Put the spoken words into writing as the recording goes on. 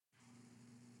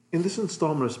In this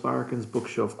installment of Spirakin's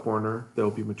Bookshelf Corner, there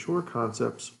will be mature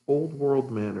concepts, old world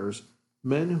manners,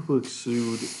 men who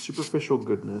exude superficial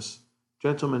goodness,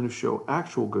 gentlemen who show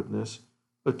actual goodness,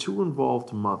 a too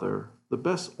involved mother, the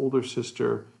best older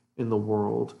sister in the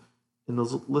world, and the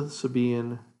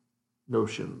Elizabethan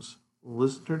notions.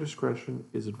 Listener discretion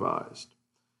is advised.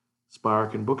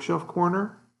 Spirakin Bookshelf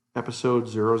Corner, Episode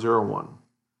 001.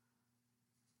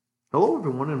 Hello,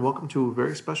 everyone, and welcome to a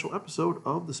very special episode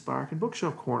of the Spirakin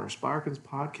Bookshelf Corner, Spirakin's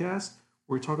podcast,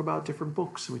 where we talk about different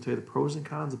books and we tell you the pros and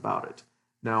cons about it.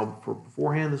 Now,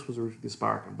 beforehand, this was the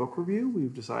Spirakin Book Review.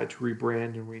 We've decided to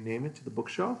rebrand and rename it to the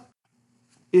Bookshelf.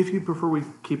 If you prefer we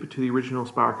keep it to the original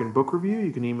Spirakin Book Review,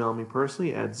 you can email me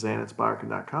personally at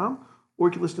zan@spirakin.com, or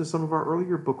you can listen to some of our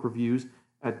earlier book reviews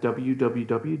at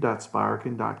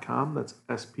www.spirakin.com. That's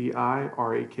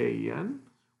SPIRAKEN.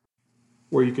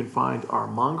 Where you can find our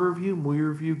manga review, movie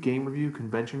review, game review,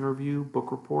 convention review,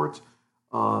 book reports,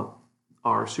 our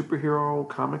superhero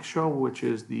comic show, which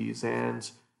is the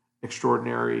Zan's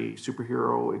Extraordinary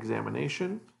Superhero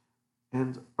Examination,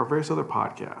 and our various other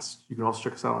podcasts. You can also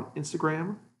check us out on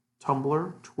Instagram,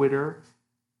 Tumblr, Twitter,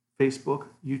 Facebook,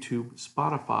 YouTube,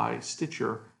 Spotify,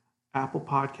 Stitcher, Apple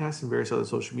Podcasts, and various other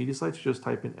social media sites. Just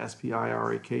type in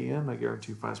SPIRAKN. I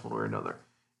guarantee you find us one way or another.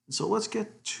 And so let's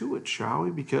get to it, shall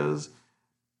we? Because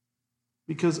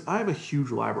I have a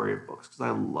huge library of books, because I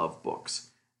love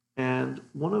books. And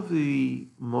one of the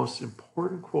most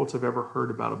important quotes I've ever heard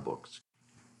about a book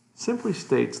simply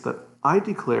states that I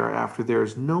declare after there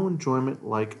is no enjoyment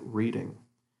like reading.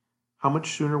 How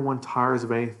much sooner one tires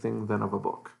of anything than of a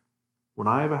book. When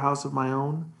I have a house of my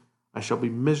own, I shall be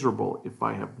miserable if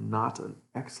I have not an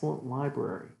excellent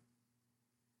library.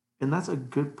 And that's a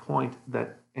good point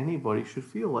that anybody should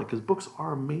feel like, because books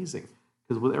are amazing.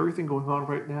 Because with everything going on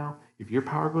right now, if your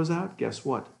power goes out, guess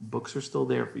what? Books are still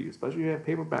there for you, especially if you have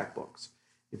paperback books.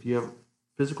 If you have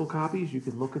physical copies, you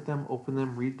can look at them, open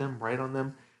them, read them, write on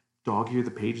them, dog-ear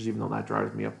the pages, even though that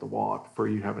drives me up the wall. I prefer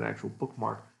you have an actual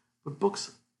bookmark. But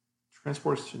books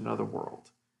transport us to another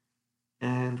world.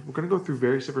 And we're going to go through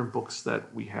various different books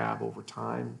that we have over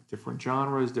time, different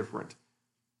genres, different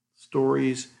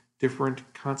stories,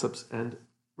 different concepts, and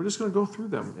we're just going to go through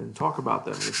them and talk about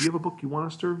them. If you have a book you want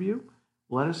us to review,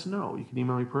 let us know. You can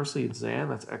email me personally at Zan,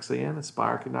 that's XAN, at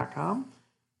Spirakin.com,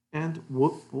 and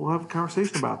we'll have a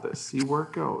conversation about this, see where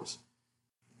it goes.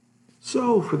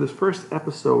 So, for this first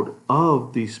episode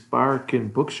of the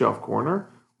Spirakin Bookshelf Corner,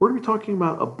 we're going to be talking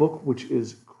about a book which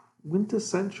is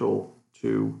quintessential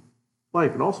to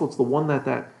life, and also it's the one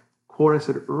that quote I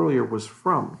said earlier was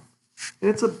from. And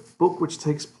it's a book which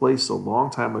takes place a long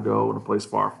time ago in a place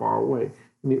far, far away.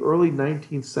 In the early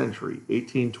 19th century,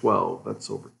 1812, that's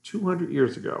over 200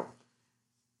 years ago.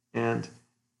 And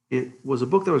it was a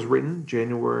book that was written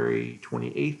January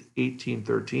 28th,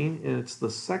 1813, and it's the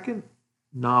second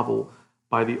novel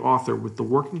by the author with the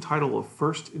working title of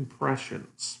First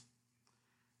Impressions.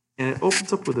 And it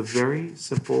opens up with a very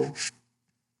simple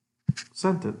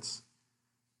sentence.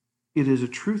 It is a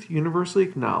truth universally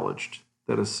acknowledged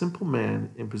that a simple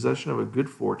man in possession of a good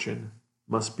fortune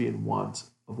must be in want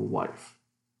of a wife.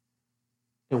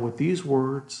 And with these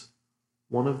words,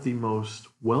 one of the most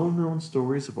well-known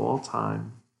stories of all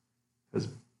time has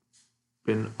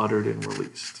been uttered and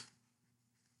released.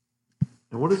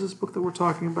 And what is this book that we're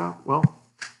talking about? Well,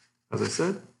 as I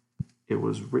said, it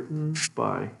was written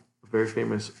by a very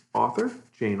famous author,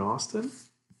 Jane Austen,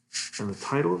 and the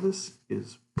title of this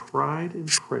is Pride and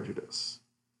Prejudice.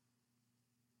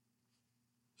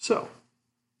 So,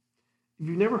 if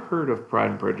you've never heard of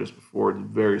Pride and Prejudice before, it's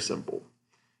very simple.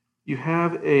 You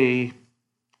have a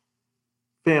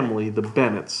family, the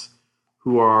Bennets,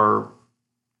 who are,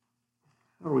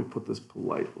 how do we put this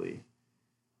politely?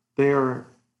 They are,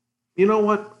 you know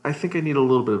what? I think I need a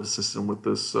little bit of assistance with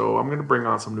this, so I'm going to bring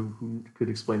on someone who could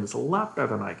explain this a lot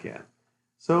better than I can.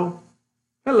 So,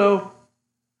 hello.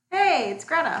 Hey, it's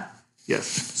Greta. Yes.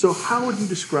 So how would you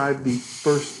describe the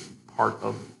first part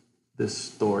of this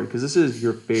story? Because this is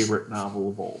your favorite novel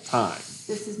of all time.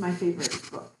 This is my favorite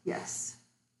book, yes.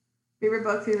 Favorite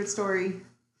book, favorite story,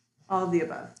 all of the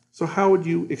above. So how would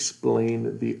you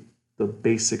explain the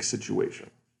basic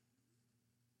situation?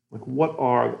 Like, what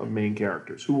are the main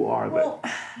characters? Who are they?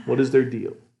 What is their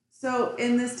deal? So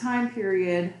in this time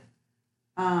period,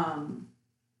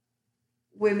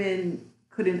 women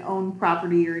couldn't own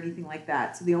property or anything like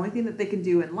that. So the only thing that they could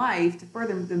do in life to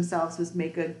further themselves was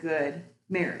make a good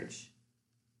marriage.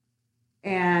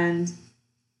 And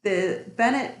the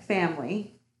Bennet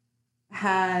family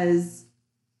has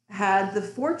had the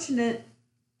fortunate,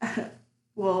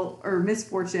 or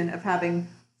misfortune of having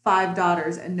 5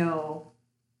 daughters and no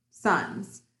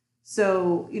sons.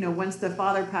 So, once the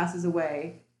father passes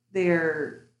away,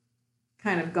 they're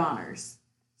kind of goners.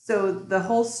 So the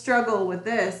whole struggle with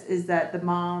this is that the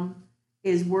mom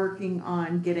is working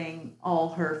on getting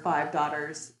all her 5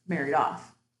 daughters married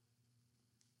off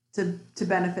to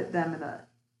benefit them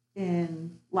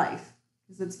in life,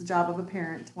 because it's the job of a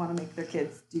parent to want to make their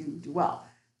kids do well.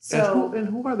 So and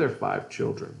who are their 5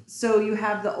 children? So you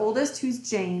have the oldest, who's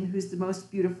Jane, who's the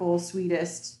most beautiful,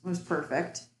 sweetest, most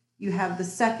perfect. You have the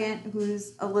second,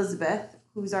 who's Elizabeth,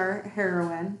 who's our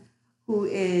heroine, who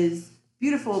is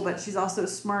beautiful, but she's also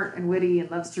smart and witty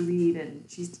and loves to read, and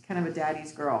she's kind of a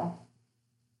daddy's girl.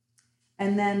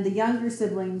 And then the younger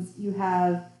siblings, you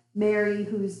have Mary,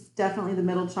 who's definitely the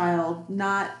middle child,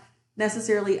 not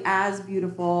necessarily as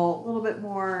beautiful, a little bit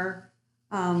more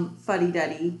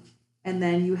fuddy-duddy. And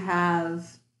then you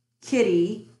have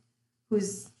Kitty,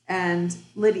 and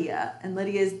Lydia. And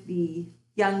Lydia is the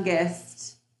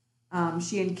youngest.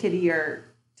 She and Kitty are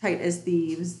tight as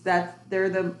thieves. They're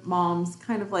the mom's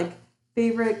kind of like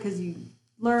favorite, because you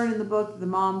learn in the book the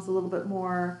mom's a little bit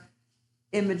more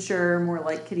immature, more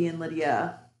like Kitty and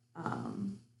Lydia.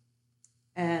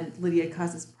 And Lydia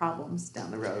causes problems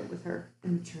down the road with her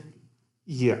immaturity.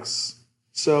 Yes.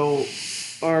 So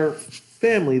our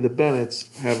family, the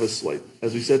Bennetts, have as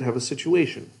we said, have a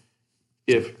situation.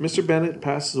 If Mr. Bennet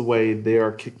passes away, they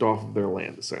are kicked off of their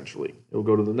land, essentially. It will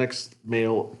go to the next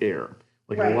male heir.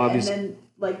 Like right, a lot of and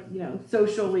these... then,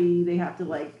 socially, they have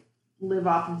to, live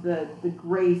off of the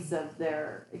grace of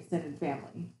their extended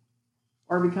family.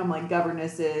 Or become,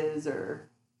 governesses, or...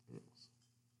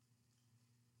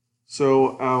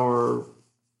 So our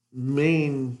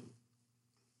main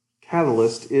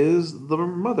catalyst is the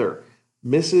mother,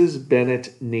 Mrs.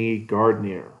 Bennet Nee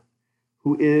Gardner,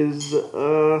 who is,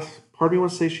 part of me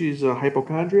wants to say she's a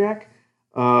hypochondriac,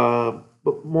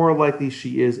 but more likely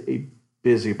she is a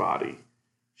busybody.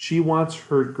 She wants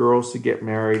her girls to get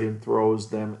married and throws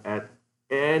them at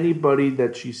anybody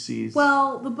that she sees.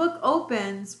 Well, the book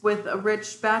opens with a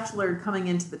rich bachelor coming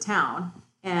into the town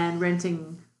and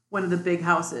renting one of the big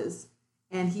houses.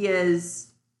 And he is,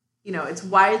 it's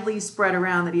widely spread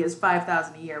around that he has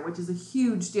 $5,000 a year, which is a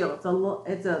huge deal.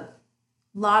 It's a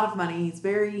lot of money. He's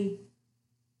very,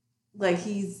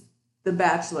 he's the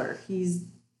bachelor. He's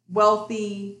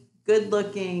wealthy, good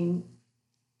looking,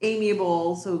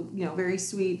 amiable, so, very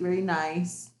sweet, very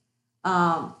nice.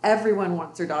 Everyone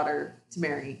wants their daughter to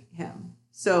marry him.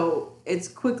 So it's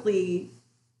quickly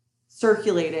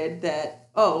circulated that,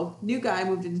 new guy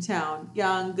moved into town,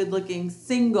 young, good looking,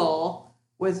 single,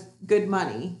 with good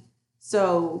money.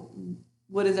 So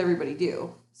what does everybody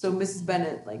do? So Mrs.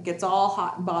 Bennet gets all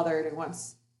hot and bothered and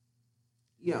wants,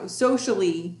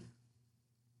 socially,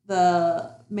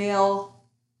 the male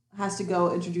has to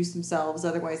go introduce themselves.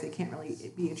 Otherwise they can't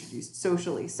really be introduced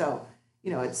socially. So,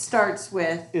 it starts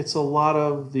with... It's a lot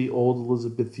of the old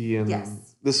Elizabethan,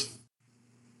 yes, this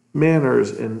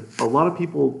manners, and a lot of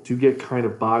people do get kind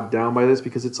of bogged down by this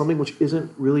because it's something which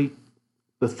isn't really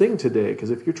the thing today. Because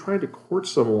if you're trying to court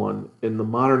someone in the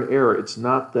modern era, it's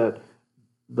not that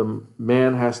the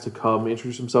man has to come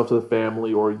introduce himself to the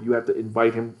family, or you have to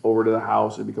invite him over to the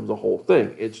house. It becomes a whole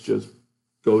thing. It just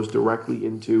goes directly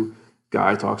into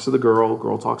guy talks to the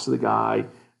girl talks to the guy.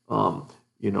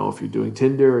 If you're doing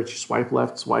Tinder, it's you swipe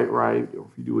left, swipe right. Or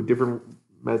if you do a different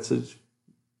message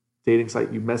dating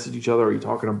site, you message each other, or you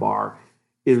talk in a bar.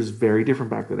 It was very different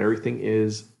back then. Everything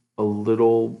is a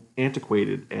little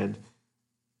antiquated, and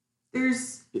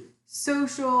there's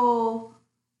social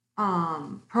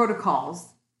protocols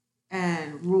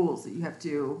and rules that you have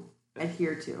to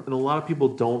adhere to. And a lot of people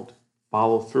don't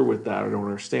follow through with that or don't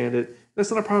understand it. That's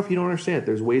not a problem if you don't understand it.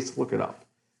 There's ways to look it up.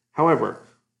 However,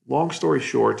 long story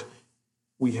short,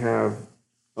 we have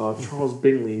Charles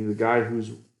Bingley, the guy who's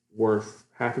worth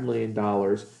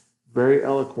 $500,000, very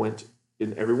eloquent,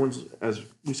 and as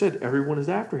we said, everyone is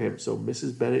after him. So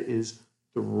Mrs. Bennet is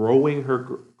throwing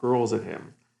her girls at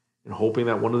him and hoping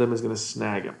that one of them is going to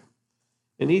snag him.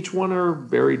 And each one are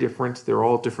very different. They're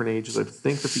all different ages. I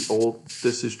think that the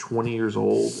oldest is 20 years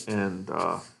old, and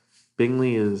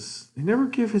Bingley they never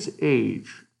give his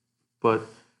age, but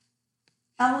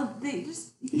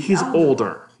he's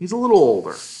older. He's a little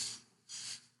older.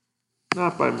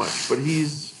 Not by much, but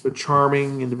he's a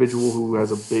charming individual who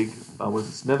has a big,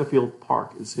 Netherfield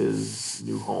Park is his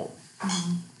new home.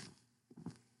 Mm-hmm.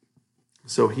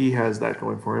 So he has that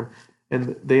going for him.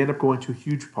 And they end up going to a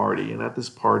huge party. And at this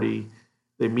party,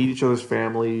 they meet each other's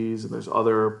families, and there's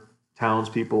other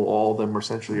townspeople. All of them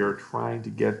essentially are trying to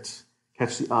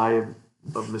catch the eye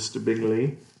of Mr.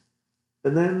 Bingley.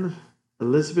 And then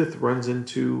Elizabeth runs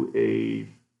into a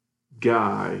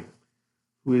guy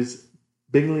who is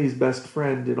Bingley's best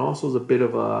friend, and also is a bit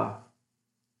of a,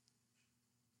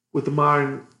 with the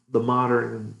modern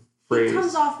phrase, He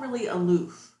comes off really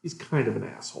aloof. he's kind of an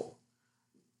asshole.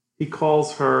 He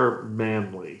calls her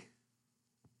manly.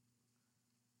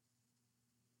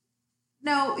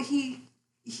 No, he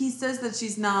says that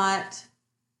she's not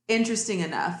interesting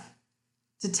enough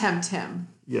to tempt him.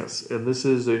 Yes, and this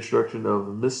is the introduction of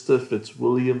Mr.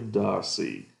 Fitzwilliam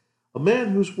Darcy, a man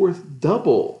who's worth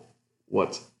double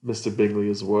what Mr. Bingley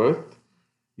is worth.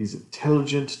 He's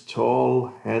intelligent,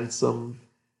 tall, handsome,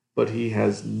 but he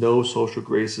has no social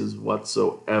graces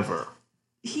whatsoever.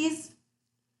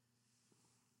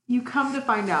 You come to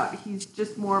find out, he's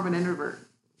just more of an introvert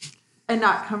and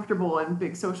not comfortable in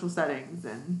big social settings,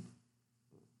 and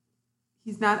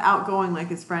he's not outgoing like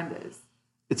his friend is.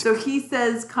 So he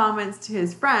says comments to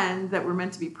his friend that were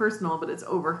meant to be personal, but it's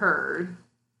overheard.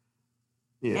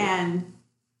 Yeah. And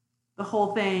the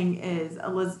whole thing is,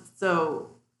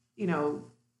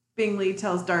 Bingley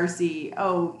tells Darcy,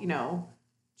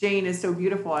 Jane is so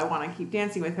beautiful, I want to keep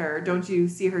dancing with her. Don't you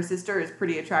see her sister is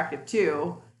pretty attractive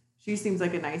too? She seems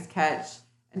like a nice catch.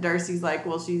 And Darcy's like,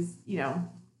 well, she's,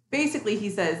 basically he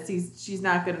says she's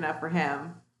not good enough for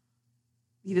him.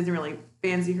 He doesn't really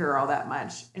fancy her all that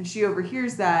much. And she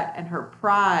overhears that, and her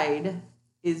pride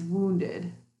is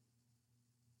wounded.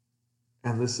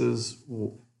 And this is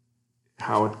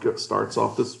how it starts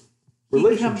off this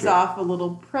relationship. He comes off a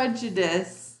little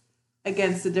prejudice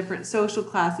against the different social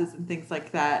classes and things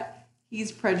like that.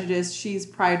 He's prejudiced, she's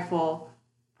prideful,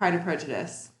 pride and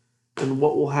prejudice. And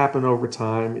what will happen over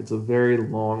time, it's a very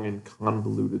long and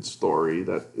convoluted story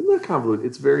not convoluted,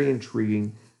 it's very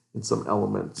intriguing in some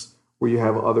elements, where you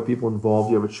have other people involved.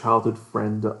 You have a childhood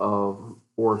friend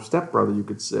or stepbrother, you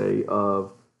could say,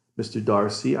 of Mr.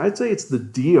 Darcy. I'd say it's the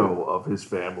Dio of his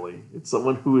family. It's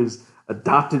someone who is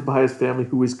adopted by his family,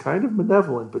 who is kind of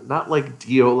malevolent, but not like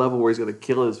Dio level where he's going to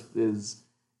kill his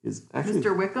actually,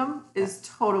 Mr. Wickham is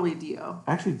totally Dio.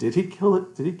 Actually, did he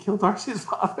kill Darcy's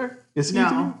father? Is he No.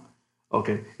 Dio?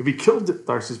 Okay, if he killed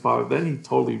Darcy's father, then he'd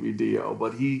totally be Dio.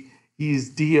 But he's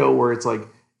Dio where it's like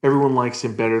everyone likes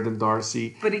him better than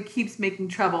Darcy. But he keeps making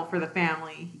trouble for the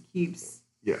family. He keeps...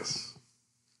 Yes.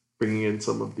 Bringing in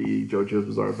some of the JoJo's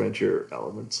Bizarre Adventure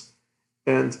elements.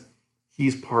 And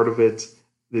he's part of it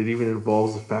that even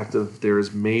involves the fact of there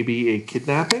is maybe a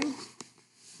kidnapping,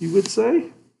 you would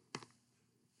say?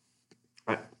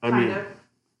 I mean,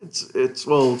 it's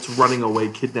running away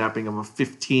kidnapping of a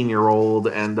 15-year-old,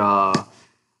 and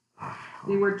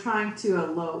they were trying to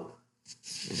elope.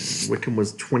 Wickham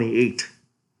was 28.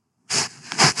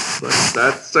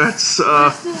 That's They're still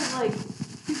like,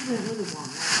 people didn't live as long,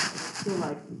 right? They're still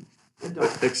like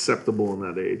adults. Acceptable in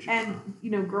that age. And,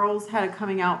 girls had a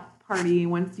coming out party.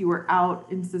 Once you were out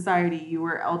in society, you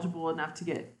were eligible enough to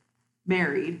get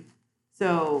married.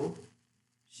 So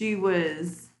she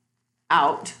was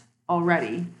out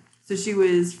already. So she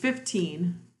was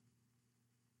 15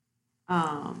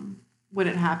 when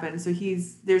it happened. So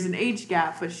there's an age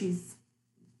gap, but she's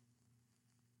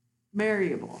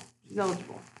marryable. She's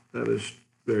eligible. That is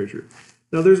very true.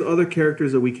 Now, there's other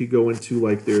characters that we could go into,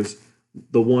 like there's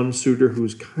the one suitor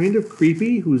who's kind of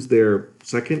creepy, who's their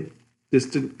second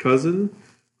distant cousin,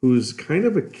 who's kind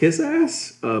of a kiss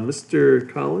ass, Mr.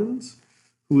 Collins,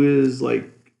 who is like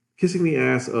kissing the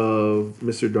ass of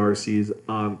Mr. Darcy's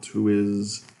aunt, who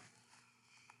is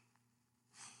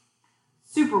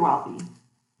super wealthy.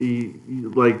 He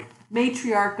like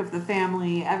matriarch of the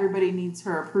family. Everybody needs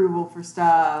her approval for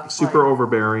stuff. Super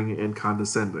overbearing and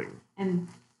condescending. And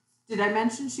did I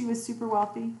mention she was super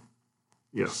wealthy?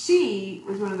 Yes. She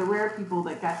was one of the rare people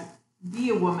that got to be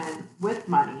a woman with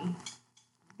money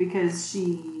because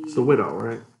she's a widow,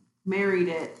 right? Married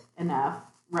it enough,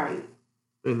 right?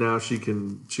 And now she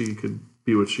could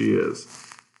be what she is.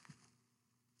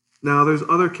 Now there's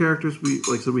other characters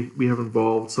we have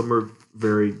involved. Some are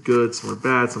very good, some are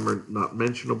bad, some are not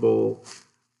mentionable.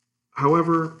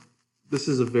 However, this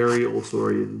is a very old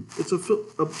story, and it's a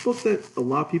book that a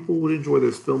lot of people would enjoy.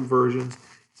 There's film versions.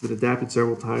 It's been adapted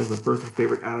several times. My personal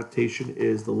favorite adaptation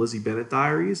is the Lizzie Bennet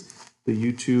Diaries, the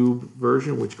YouTube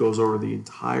version, which goes over the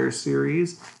entire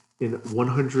series in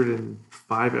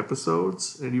 105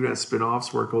 episodes, and even has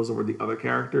spin-offs where it goes over the other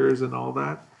characters and all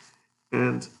that.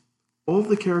 And all of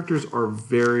the characters are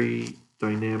very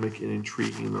dynamic and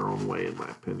intriguing in their own way, in my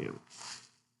opinion.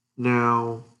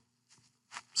 Now,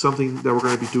 something that we're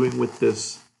going to be doing with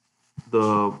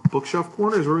the bookshelf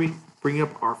corner, is we're bringing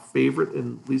up our favorite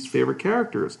and least favorite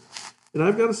characters. And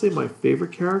I've got to say, my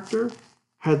favorite character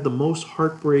had the most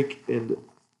heartbreak and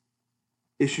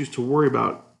issues to worry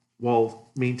about while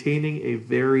maintaining a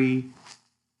very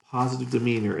positive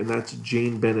demeanor, and that's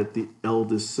Jane Bennett, the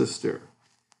eldest sister.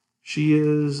 She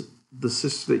is the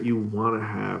sister that you want to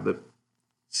have, that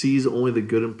sees only the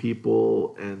good in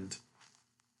people and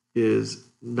is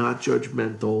not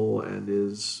judgmental and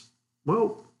is,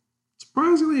 well,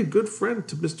 surprisingly a good friend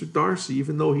to Mr. Darcy,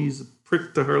 even though he's a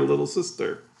prick to her little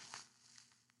sister.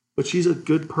 But she's a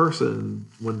good person.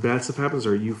 When bad stuff happens to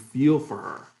her, you feel for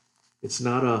her. It's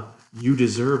not a you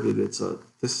deserved it. It's a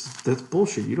that's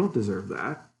bullshit. You don't deserve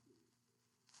that.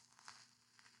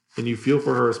 And you feel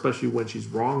for her, especially when she's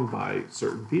wronged by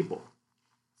certain people.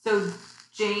 So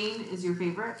Jane is your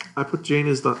favorite? I put Jane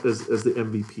as the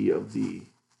MVP of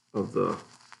the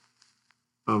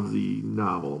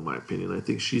novel, in my opinion. I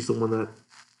think she's the one that,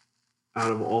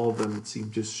 out of all of them, it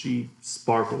seems just she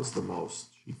sparkles the most.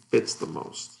 She fits the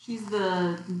most. She's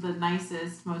the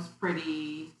nicest, most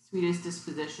pretty, sweetest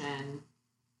disposition.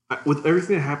 With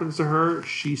everything that happens to her,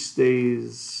 she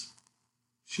stays.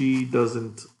 She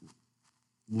doesn't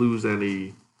lose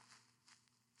any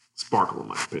sparkle, in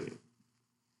my opinion.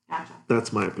 Gotcha.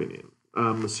 That's my opinion.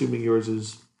 I'm assuming yours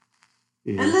is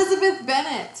Elizabeth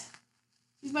Bennet.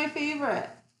 She's my favorite.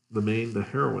 The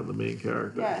heroine, the main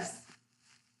character. Yes.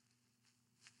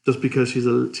 Just because she's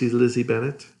Lizzie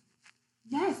Bennet?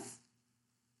 Yes.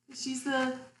 She's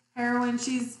the heroine.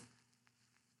 She's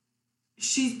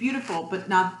beautiful, but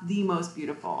not the most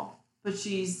beautiful. But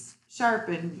she's sharp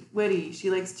and witty. She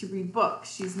likes to read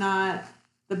books. She's not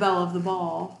the belle of the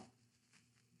ball.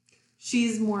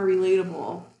 She's more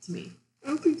relatable to me. I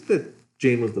don't think that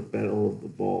Jane was the belle of the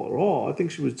ball at all. I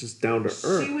think she was just down to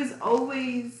earth. She was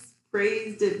always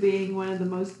praised at being one of the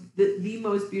most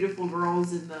beautiful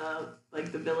girls in the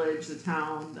village, the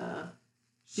town.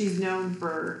 She's known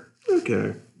for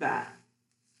that.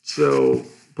 So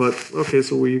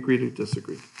we agree to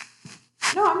disagree.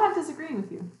 No, I'm not disagreeing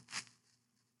with you.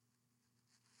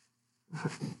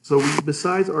 So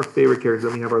besides our favorite characters,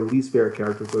 then we have our least favorite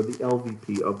characters, or the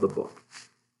LVP of the book.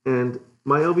 And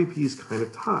my LVP is kind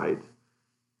of tied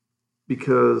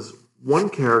because one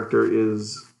character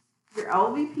is... Your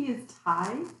LVP is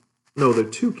tied? No, there are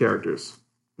two characters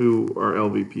who are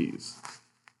LVPs.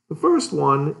 The first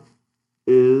one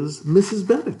is Mrs.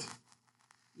 Bennet.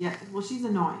 Yeah, well, she's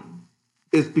annoying.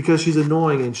 It's because she's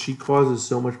annoying and she causes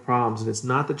so much problems. And it's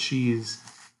not that she's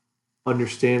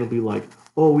understandably like,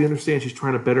 oh, we understand she's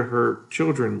trying to better her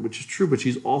children, which is true, but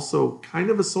she's also kind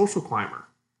of a social climber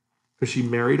because she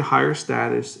married higher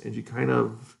status and she kind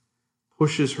of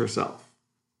pushes herself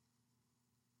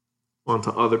onto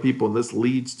other people. And this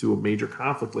leads to a major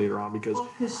conflict later on because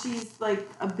she's like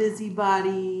a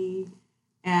busybody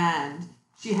and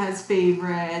she has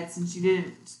favorites and she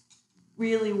didn't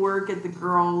really work at the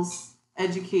girls'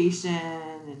 education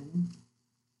and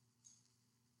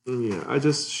yeah, I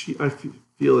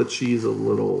feel that she's a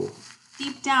little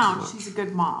deep down. She's a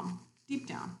good mom, deep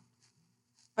down,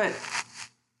 but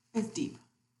it's deep.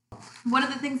 One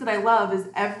of the things that I love is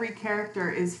every character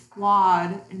is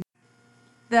flawed and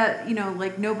that,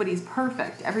 like nobody's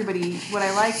perfect. Everybody, what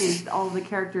I like is all the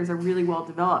characters are really well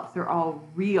developed. They're all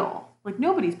real. Like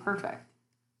nobody's perfect.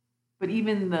 But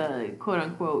even the quote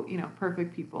unquote,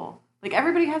 perfect people, like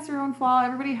everybody has their own flaw.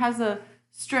 Everybody has a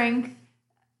strength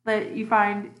that you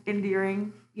find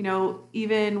endearing.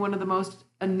 Even one of the most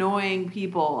annoying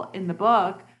people in the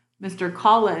book, Mr.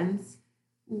 Collins,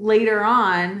 later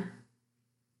on,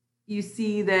 you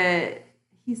see that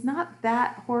he's not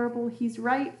that horrible. He's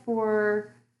right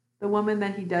for the woman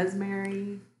that he does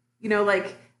marry.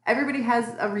 Like everybody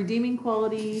has a redeeming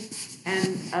quality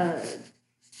and a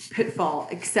pitfall,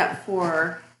 except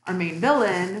for our main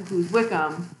villain, who's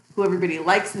Wickham, who everybody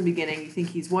likes in the beginning. You think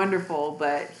he's wonderful,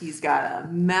 but he's got a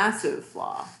massive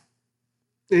flaw.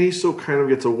 And he still kind of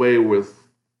gets away with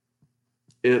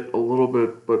it a little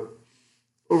bit, but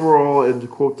overall, and to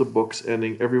quote the book's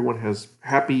ending, everyone has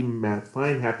happy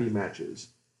matches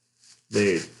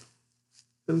made.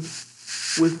 And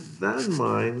with that in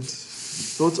mind,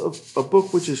 so it's a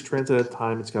book which is translated at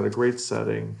time. It's got a great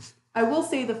setting. I will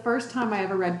say the first time I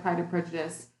ever read Pride and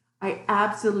Prejudice, I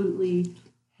absolutely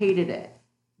hated it.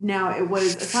 Now, it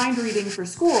was assigned reading for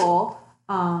school,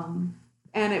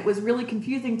 and it was really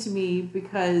confusing to me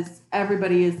because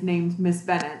everybody is named Miss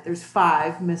Bennet. There's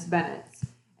 5 Miss Bennets,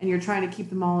 and you're trying to keep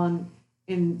them all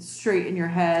in straight in your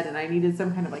head, and I needed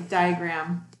some kind of like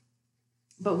diagram.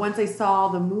 But once I saw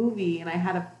the movie and I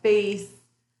had a face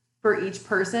for each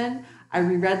person, I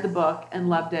reread the book and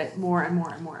loved it more and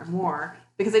more and more and more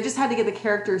because I just had to get the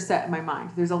characters set in my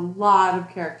mind. There's a lot of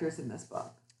characters in this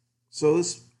book. So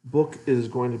this book is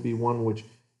going to be one which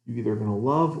you're either going to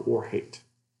love or hate.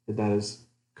 And that is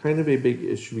kind of a big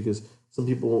issue because some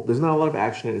people, there's not a lot of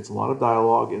action in it. It's a lot of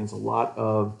dialogue and it's a lot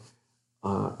of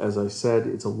As I said,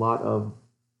 it's a lot of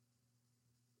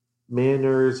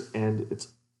manners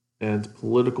and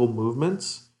political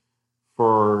movements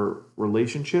for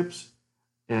relationships.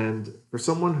 And for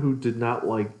someone who did not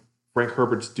like Frank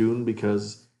Herbert's Dune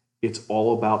because it's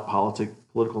all about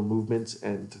political movements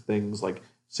and things like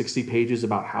 60 pages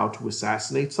about how to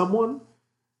assassinate someone,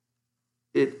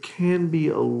 it can be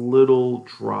a little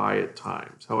dry at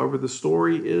times. However, the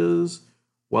story is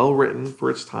well written for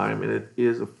its time, and it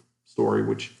is a story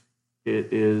which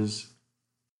it is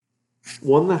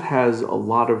one that has a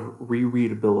lot of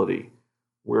rereadability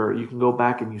where you can go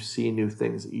back and you see new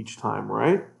things each time,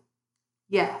 right?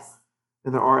 Yes.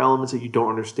 And there are elements that you don't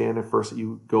understand at first that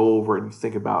you go over and you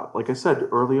think about. Like I said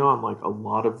early on, like a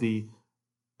lot of the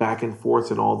back and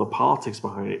forth and all the politics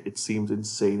behind it, it seems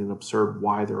insane and absurd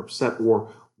why they're upset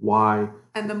or why.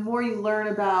 And the more you learn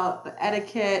about the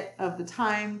etiquette of the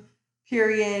time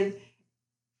period,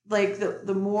 like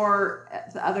the more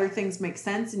the other things make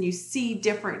sense and you see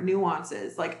different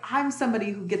nuances. Like I'm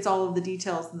somebody who gets all of the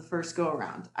details in the first go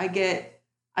around. I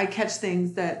catch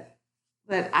things that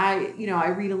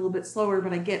I read a little bit slower,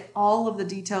 but I get all of the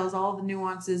details, all of the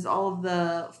nuances, all of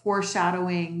the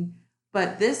foreshadowing.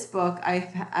 But this book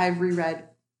I've reread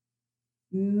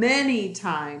many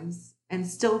times and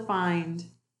still find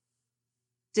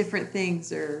different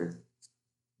things or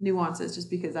nuances just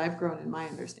because I've grown in my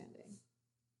understanding.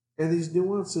 And these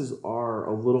nuances are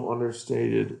a little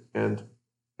understated. And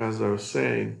as I was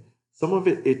saying, some of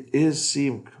it is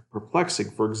seem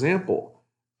perplexing. For example,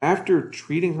 after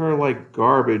treating her like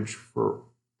garbage for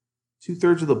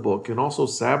 2/3 of the book and also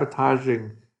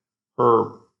sabotaging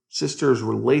her sister's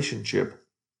relationship,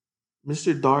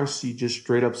 Mr. Darcy just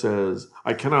straight up says,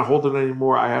 I cannot hold it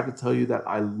anymore. I have to tell you that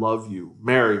I love you.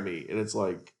 Marry me. And it's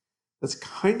like, that's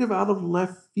kind of out of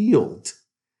left field.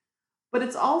 But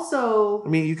it's also, I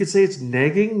mean, you could say it's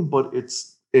negging, but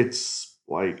it's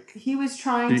like he was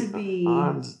trying to be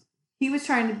he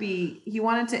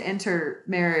wanted to enter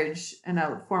marriage and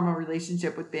a formal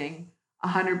relationship with being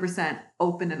 100%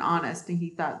 open and honest, and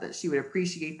he thought that she would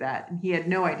appreciate that, and he had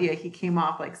no idea he came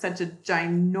off like such a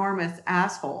ginormous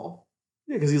asshole.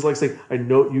 Yeah, because he's like saying, I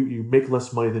know you make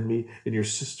less money than me, and your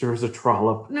sister is a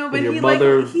trollop. No, but and your he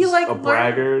mother's a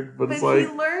braggart. But it's like he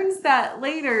like, learns that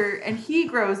later, and he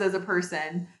grows as a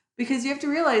person because you have to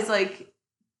realize like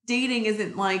dating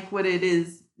isn't like what it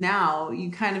is now.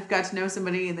 You kind of got to know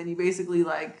somebody, and then you basically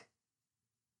like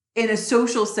in a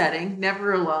social setting,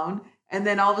 never alone, and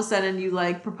then all of a sudden you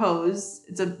like propose.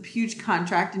 It's a huge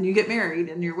contract, and you get married,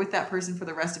 and you're with that person for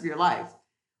the rest of your life.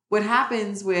 What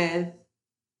happens with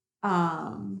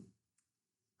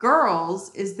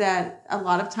girls is that a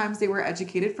lot of times they were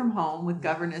educated from home with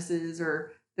governesses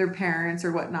or their parents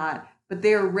or whatnot, but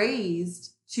they're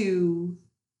raised to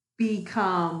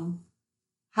become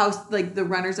like the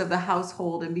runners of the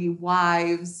household and be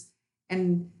wives,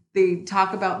 and they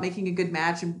talk about making a good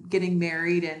match and getting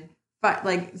married and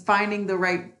like finding the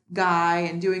right guy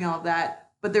and doing all of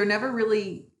that, but they're never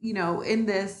really, in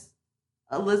this.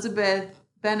 Elizabeth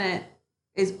Bennet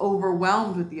is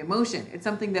overwhelmed with the emotion. It's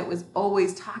something that was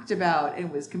always talked about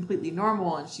and was completely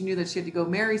normal, and she knew that she had to go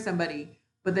marry somebody,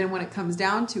 but then when it comes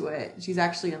down to it, she's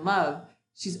actually in love,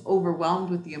 she's overwhelmed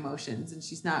with the emotions and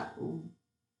she's not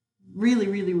really,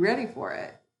 really ready for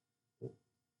it.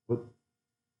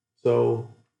 So,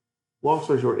 long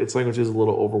story short, its language is a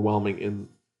little overwhelming in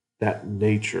that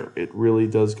nature. It really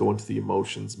does go into the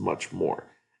emotions much more.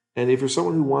 And if you're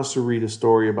someone who wants to read a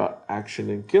story about action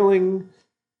and killing,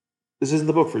 this isn't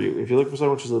the book for you. If you're looking for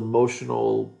someone which is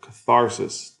emotional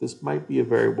catharsis, this might be a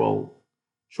very well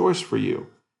choice for you.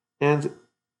 And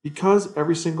because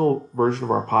every single version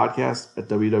of our podcast at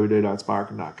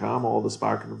www.spirekin.com, all the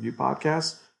Spirekin Review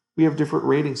podcasts, we have different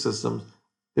rating systems.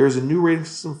 There's a new rating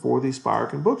system for the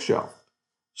Spirekin bookshelf.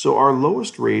 So our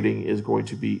lowest rating is going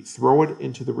to be throw it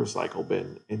into the recycle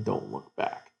bin and don't look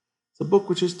back. It's a book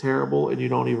which is terrible and you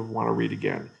don't even want to read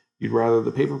again. You'd rather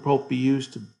the paper pulp be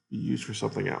used for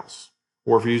something else.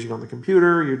 Or if you're using it on the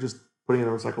computer, you're just putting it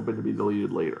in the recycle bin to be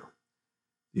deleted later.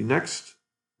 The next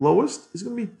lowest is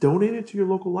going to be donated to your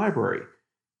local library.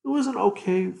 It was an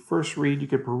okay first read. You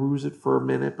could peruse it for a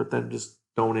minute, but then just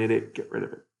donate it, get rid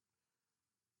of it.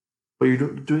 But you're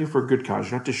doing it for a good cause.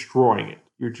 You're not destroying it.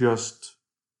 You're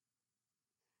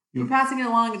passing it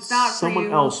along. It's not for you.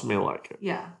 Someone else may like it.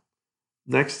 Yeah.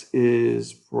 Next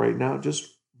is, right now, just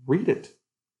read it.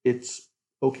 It's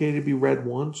okay to be read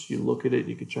once. You look at it,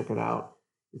 you can check it out.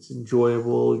 It's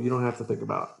enjoyable. You don't have to think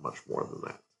about much more than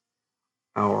that.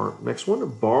 Our next one,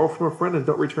 borrow from a friend and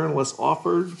don't return unless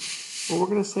offered. Well, we're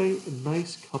going to say a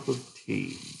nice cup of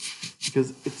tea.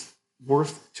 Because it's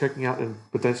worth checking out and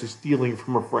potentially stealing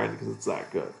from a friend because it's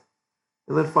that good.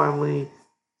 And then finally,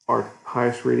 our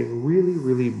highest rating, Really,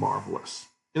 Really Marvelous.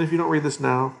 And if you don't read this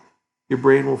now, your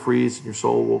brain will freeze and your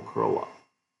soul will curl up.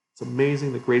 It's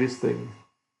amazing, the greatest thing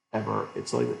ever.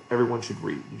 It's like everyone should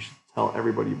read. You should tell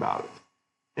everybody about it.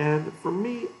 And for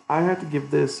me, I have to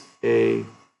give this a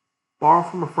borrow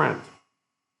from a friend.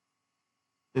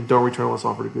 And don't return unless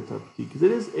offered a good time of tea, because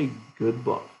it is a good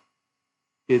book.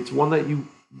 It's one that you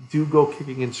do go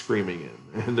kicking and screaming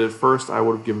in. And at first, I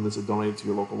would have given this a donate to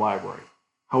your local library.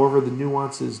 However, the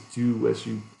nuances do, as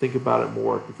you think about it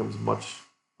more, it becomes a much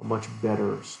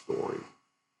better story.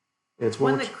 And it's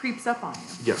one that creeps up on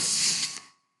you. Yes.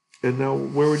 And now,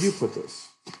 where would you put this?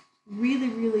 Really,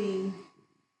 really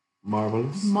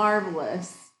marvelous.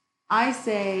 Marvelous. I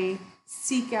say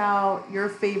seek out your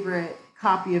favorite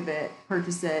copy of it,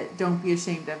 purchase it. Don't be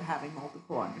ashamed of having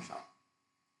multiple on your shelf.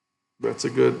 That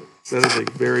is a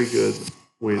very good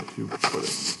way to put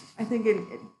it. I think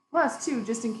plus too,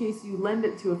 just in case you lend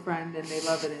it to a friend and they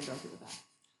love it and don't give it back.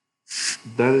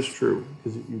 That is true,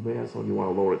 because you may have someone you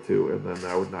want to loan it to, and then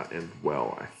that would not end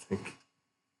well, I think.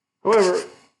 However,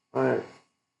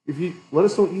 if you let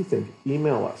us know what you think,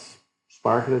 email us,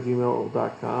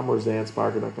 sparkin@gmail.com or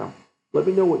zansparkin.com. Let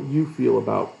me know what you feel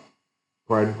about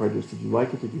Pride and Prejudice. Did you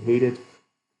like it? Did you hate it?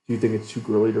 Do you think it's too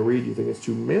girly to read? Do you think it's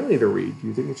too manly to read? Do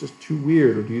you think it's just too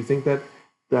weird? Or do you think that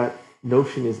that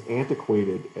notion is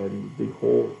antiquated and the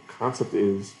whole concept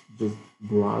is just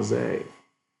blasé?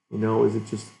 Is it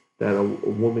just that a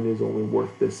woman is only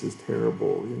worth this is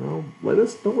terrible? Let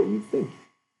us know what you think.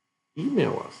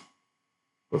 Email us.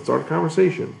 Let's start a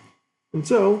conversation. And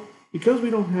so, because we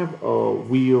don't have a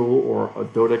wheel or a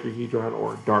dodecahedron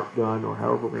or a dart gun or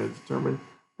however we're going to determine,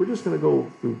 we're just going to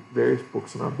go through various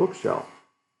books on our bookshelf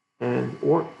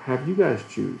or have you guys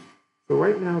choose. So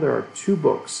right now there are 2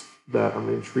 books that I'm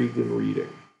intrigued in reading.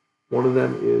 One of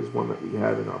them is one that we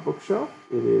have in our bookshelf.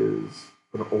 It is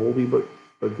an oldie but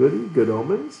a goodie, Good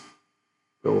Omens.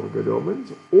 Go over Good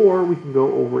Omens. Or we can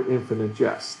go over Infinite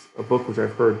Jest, a book which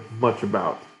I've heard much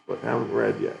about but haven't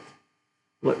read yet.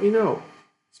 Let me know.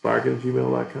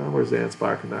 Sparkin@gmail.com or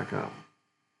zansparkin.com.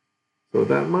 So with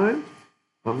that in mind,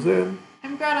 I'm Zan.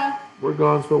 I'm Greta. We're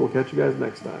Gonzville. We'll catch you guys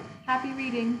next time. Happy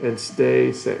reading. And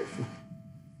stay safe.